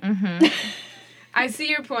 And Okay. I see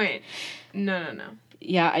your point. No.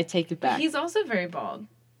 yeah, I take it back. He's also very bald.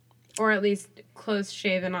 Or at least close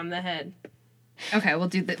shaven on the head. Okay, we'll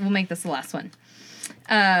make this the last one.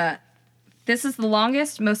 This is the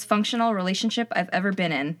longest, most functional relationship I've ever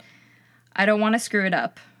been in. I don't want to screw it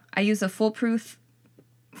up. I use a foolproof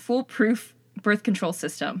birth control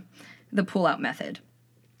system, the pull-out method.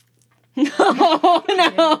 No.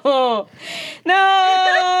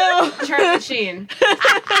 Charlie Sheen.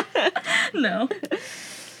 No.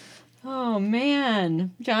 Oh,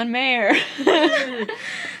 man. John Mayer.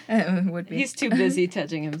 It would be. He's too busy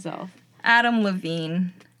touching himself. Adam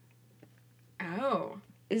Levine. Oh.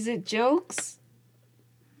 Is it jokes?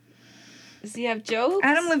 Does he have jokes?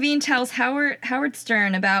 Adam Levine tells Howard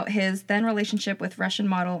Stern about his then relationship with Russian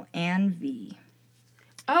model Anne V.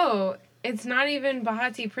 Oh, it's not even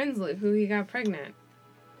Bahati Prinsloo who he got pregnant.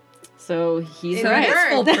 So he's It right. worked.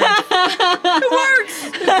 Full proof. It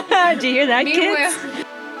works! Did you hear that, Meanwhile, kids?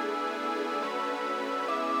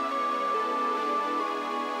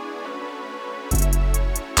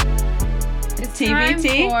 it's TBT? time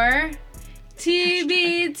for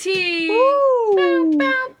TBT. Woo! Bow,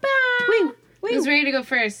 bow, bow. Woo, woo. Who's ready to go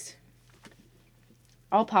first?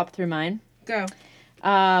 I'll pop through mine. Go.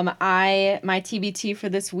 My TBT for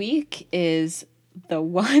this week is the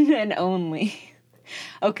one and only.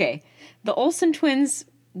 Okay, the Olsen twins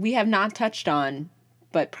we have not touched on,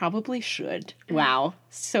 but probably should. Wow,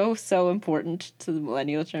 so important to the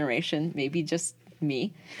millennial generation. Maybe just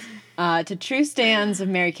me. To true stands of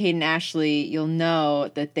Mary-Kate and Ashley, you'll know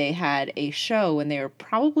that they had a show when they were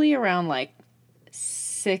probably around like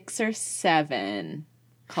 6 or 7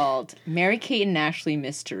 called Mary-Kate and Ashley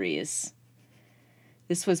Mysteries.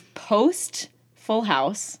 This was post Full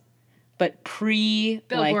House, but pre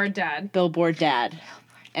Billboard Dad. Billboard Dad.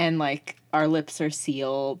 And like Our Lips Are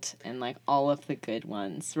Sealed and like all of the good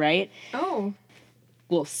ones, right? Oh.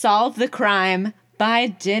 Will solve the crime by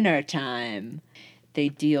dinner time. They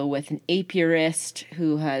deal with an apiarist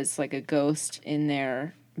who has like a ghost in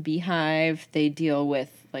their beehive. They deal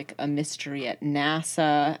with like a mystery at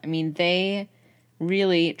NASA. I mean, they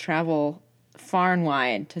really travel far and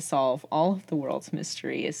wide to solve all of the world's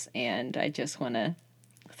mysteries. And I just want to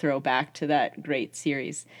throw back to that great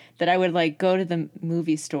series that I would like go to the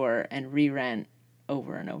movie store and re-rent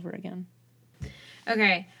over and over again.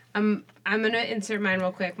 Okay, I'm gonna insert mine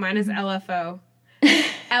real quick. Mine is LFO.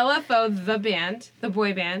 LFO, the band, the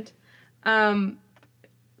boy band.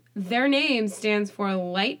 Their name stands for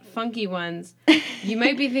Light Funky Ones. You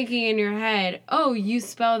might be thinking in your head, oh, you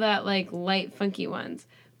spell that like Light Funky Ones.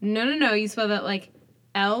 No, you spell that like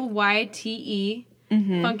Lyte.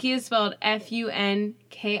 Mm-hmm. Funky is spelled Funkie,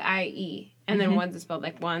 and then ones is spelled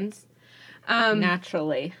like ones.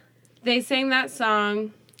 Naturally. They sang that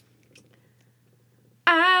song.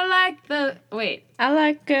 I like girls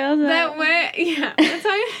that wear. Yeah, what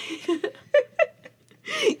song?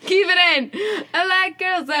 Keep it in. I like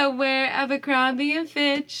girls that wear Abercrombie and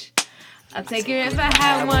Fitch. I'll take her if I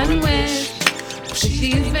had one wish.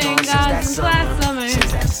 She's been gone since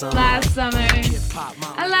last summer.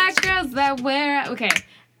 I like girls that wear. Okay.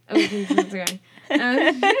 But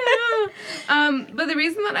the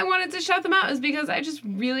reason that I wanted to shout them out is because I just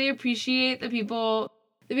really appreciate the people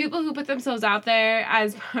who put themselves out there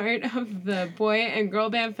as part of the boy and girl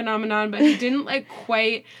band phenomenon, but who didn't like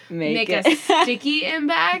quite make a sticky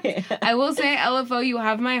impact. Yeah. I will say, LFO, you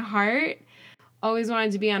have my heart. Always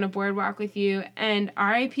wanted to be on a boardwalk with you. And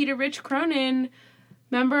R.I.P. to Rich Cronin,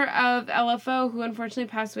 member of LFO, who unfortunately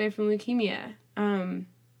passed away from leukemia,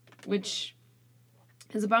 which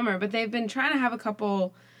is a bummer. But they've been trying to have a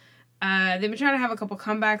couple.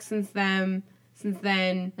 Comebacks since then.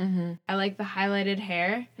 Mm-hmm. I like the highlighted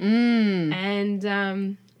hair and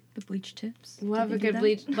the bleach tips. Love some good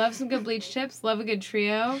bleach tips. Love a good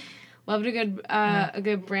trio. Loved a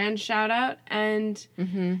good brand shout out. And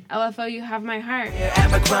LFO, you have my heart.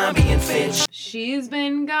 Abercrombie and Fitch. She's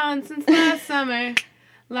been gone since last summer.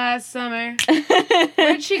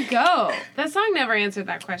 Where'd she go? That song never answered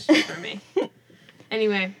that question for me.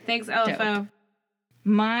 Anyway, thanks, LFO. Dope.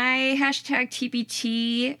 My hashtag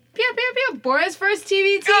TBT. Pew, pew, pew. Bora's first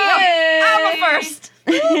TBT. Oh, I'm a first.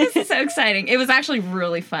 Ooh, this is so exciting. It was actually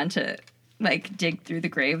really fun to like dig through the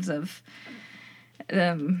graves of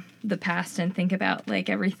the past and think about like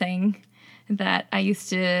everything that used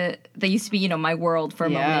to be, you know, my world for a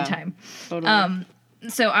moment in time. Totally.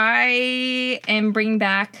 So I am bringing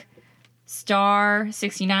back Star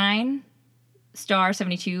 69, Star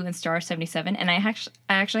 72, and Star 77, and I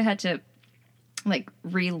actually had to like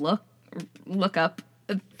look up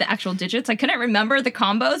the actual digits. I couldn't remember the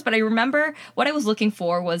combos, but I remember what I was looking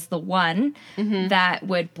for was the one that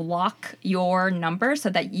would block your number so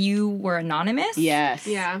that you were anonymous. Yes.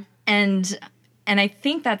 Yeah. And I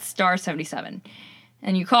think that's Star 77.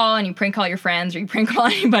 And you call and you prank call your friends or you prank call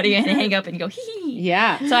anybody and hang up and you go, hee hee.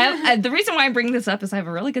 Yeah. So the reason why I bring this up is I have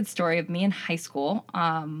a really good story of me in high school.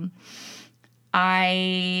 I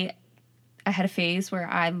had a phase where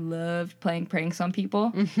I loved playing pranks on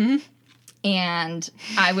people. Mm-hmm. And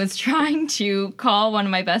I was trying to call one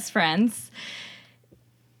of my best friends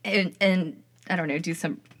and I don't know, do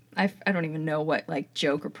some, I don't even know what like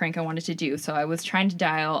joke or prank I wanted to do. So I was trying to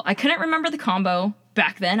dial, I couldn't remember the combo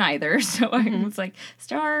back then either. So I was like,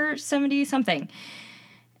 Star 70 something.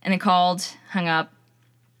 And I called, hung up.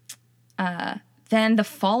 Then the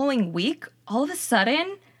following week, all of a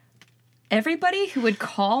sudden, everybody who would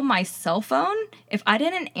call my cell phone, if I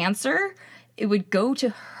didn't answer, it would go to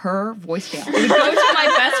her voicemail. It would go to my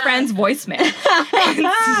best friend's voicemail.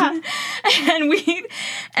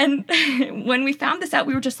 And when we found this out,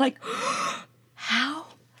 we were just like, how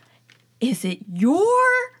is it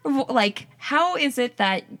how is it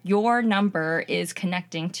that your number is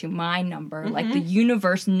connecting to my number? Mm-hmm. Like the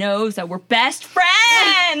universe knows that we're best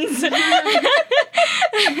friends.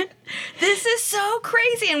 This is so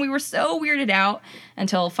crazy. And we were so weirded out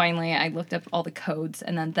until finally I looked up all the codes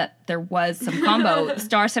and then that there was some combo.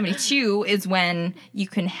 Star 72 is when you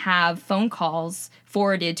can have phone calls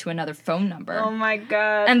forwarded to another phone number. Oh my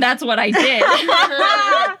God. And that's what I did.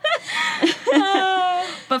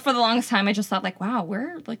 But for the longest time, I just thought like, wow,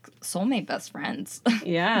 we're like soulmate best friends.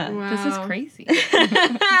 Yeah. Wow. This is crazy.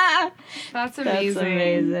 That's amazing. That's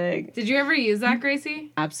amazing. Did you ever use that,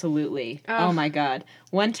 Gracie? Absolutely. Oh my God.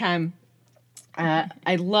 One time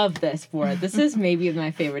I love this, Bora. This is maybe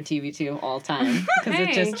my favorite TBT of all time because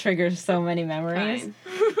it just triggers so many memories. Fine.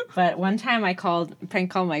 But one time I prank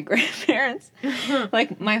called my grandparents.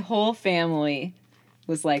 Like, my whole family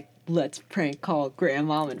was like, let's prank call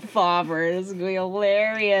Grandma and Fauber. This is going to be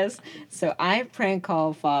hilarious. So I prank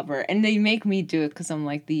call Fauber, and they make me do it because I'm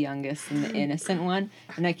like the youngest and the innocent one.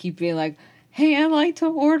 And I keep being like, hey, I'd like to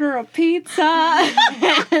order a pizza.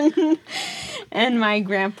 and my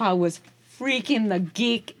grandpa was freaking the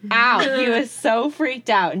geek out. He was so freaked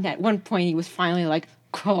out. And at one point he was finally like,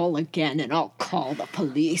 call again and I'll call the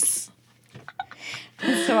police.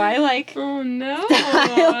 And so I Oh no.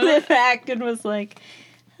 dialed it back and was like,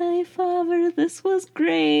 hi, Father, this was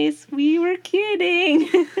Grace. We were kidding.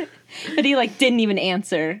 But he didn't even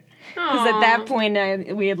answer. Because at that point,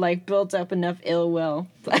 we had built up enough ill will.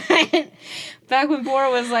 But back when Bora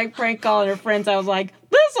was prank calling her friends, I was like,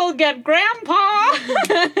 this'll get Grandpa.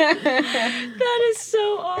 That is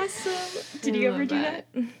so awesome. Did you ever do that?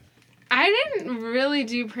 I didn't really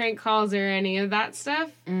do prank calls or any of that stuff.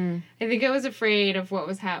 I think I was afraid of what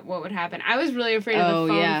would happen. I was really afraid of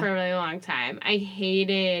the phone for a really long time. I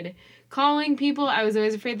hated calling people. I was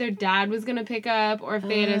always afraid their dad was going to pick up, or if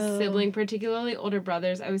they had a sibling, particularly older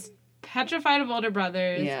brothers. I was petrified of older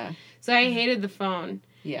brothers. Yeah. So I hated the phone.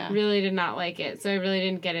 Yeah. Really did not like it. So I really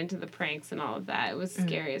didn't get into the pranks and all of that. It was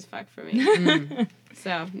scary as fuck for me.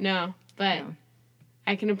 So, no. But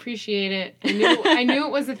I can appreciate it. I knew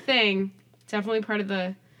it was a thing. Definitely part of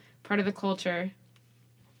the culture.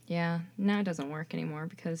 Yeah. Now it doesn't work anymore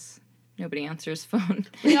because nobody answers phone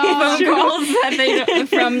We all, calls that they don't,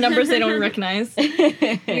 from numbers they don't recognize.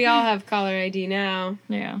 we all have caller ID now.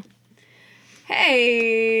 Yeah.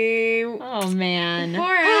 Hey. Oh, man.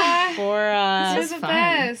 Bora. This Bora. is the fun.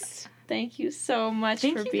 best. Thank you so much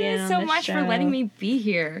Thank for you being guys on so the much show. for letting me be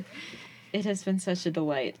here. It has been such a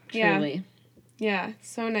delight, Yeah. truly. Yeah,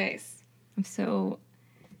 so nice. I'm so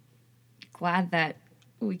glad that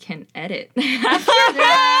we can edit.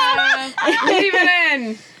 Yeah. Leave it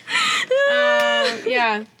in.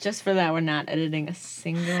 Yeah. Just for that, we're not editing a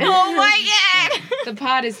single. Oh my god! The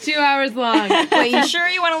pod is 2 hours long. Wait, you sure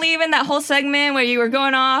you want to leave in that whole segment where you were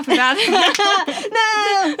going off about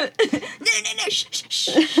No! No, shh.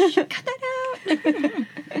 Cut that out.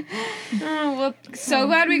 Oh, well, so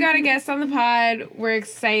glad we got a guest on the pod. We're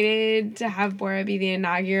excited to have Bora be the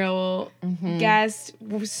inaugural guest.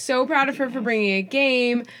 We're so proud of her for bringing a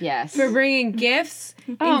game, Yes. for bringing gifts,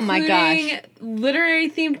 Oh my gosh. including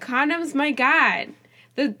literary-themed condoms. My God.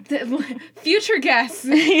 The future guests.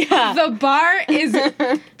 Yeah. The bar is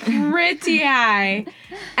pretty high.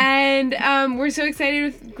 And we're so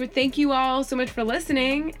excited. Thank you all so much for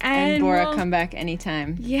listening. And Bora, we'll- come back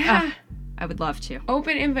anytime. Yeah. I would love to.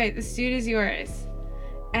 Open invite. The studio is yours.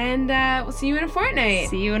 And we'll see you in a fortnight.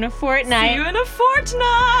 See you in a fortnight. See you in a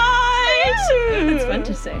fortnight! That's fun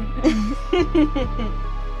to say.